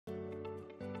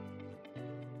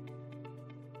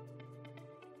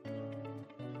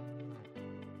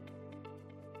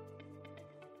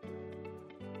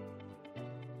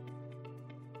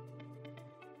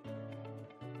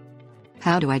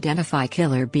How to identify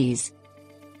killer bees.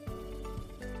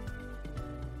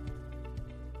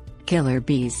 Killer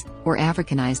bees, or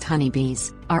Africanized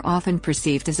honeybees, are often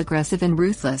perceived as aggressive and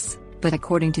ruthless, but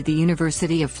according to the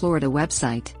University of Florida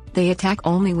website, they attack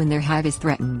only when their hive is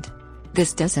threatened.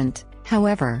 This doesn't,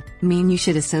 however, mean you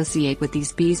should associate with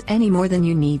these bees any more than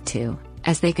you need to,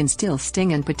 as they can still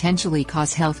sting and potentially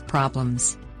cause health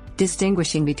problems.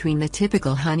 Distinguishing between the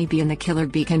typical honeybee and the killer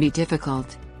bee can be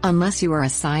difficult, unless you are a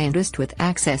scientist with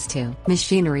access to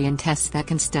machinery and tests that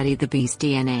can study the bee's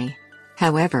DNA.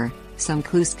 However, some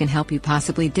clues can help you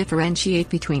possibly differentiate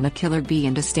between a killer bee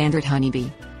and a standard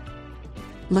honeybee.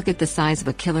 Look at the size of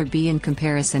a killer bee in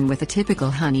comparison with a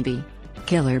typical honeybee.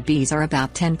 Killer bees are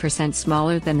about 10%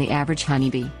 smaller than the average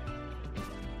honeybee.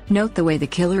 Note the way the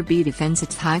killer bee defends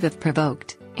its hive if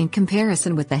provoked, in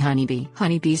comparison with the honeybee.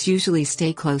 Honeybees usually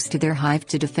stay close to their hive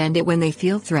to defend it when they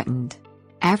feel threatened.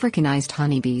 Africanized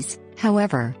honeybees,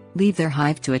 however, leave their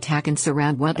hive to attack and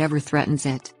surround whatever threatens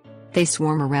it. They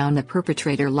swarm around the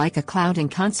perpetrator like a cloud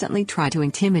and constantly try to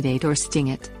intimidate or sting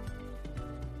it.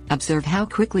 Observe how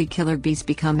quickly killer bees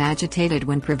become agitated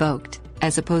when provoked,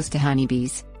 as opposed to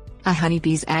honeybees. A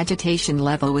honeybee's agitation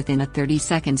level within a 30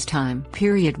 seconds time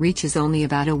period reaches only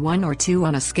about a 1 or 2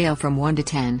 on a scale from 1 to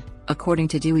 10, according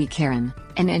to Dewey Karen,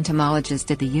 an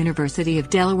entomologist at the University of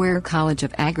Delaware College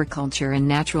of Agriculture and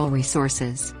Natural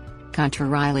Resources.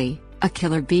 Contrarily, a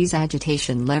killer bee's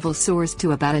agitation level soars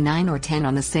to about a 9 or 10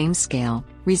 on the same scale,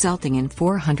 resulting in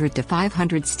 400 to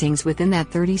 500 stings within that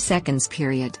 30 seconds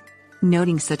period.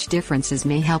 Noting such differences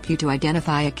may help you to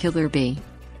identify a killer bee.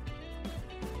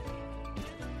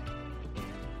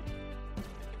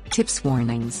 Tips.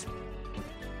 Warnings.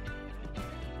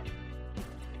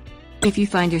 If you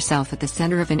find yourself at the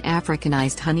center of an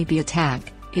Africanized honeybee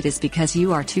attack, it is because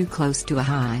you are too close to a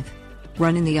hive.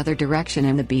 Run in the other direction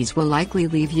and the bees will likely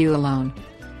leave you alone.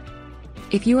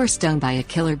 If you are stung by a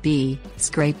killer bee,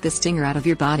 scrape the stinger out of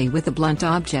your body with a blunt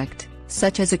object,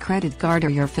 such as a credit card or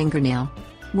your fingernail.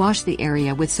 Wash the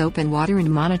area with soap and water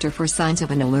and monitor for signs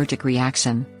of an allergic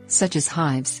reaction, such as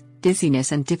hives,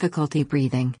 dizziness and difficulty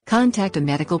breathing. Contact a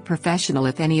medical professional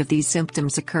if any of these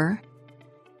symptoms occur.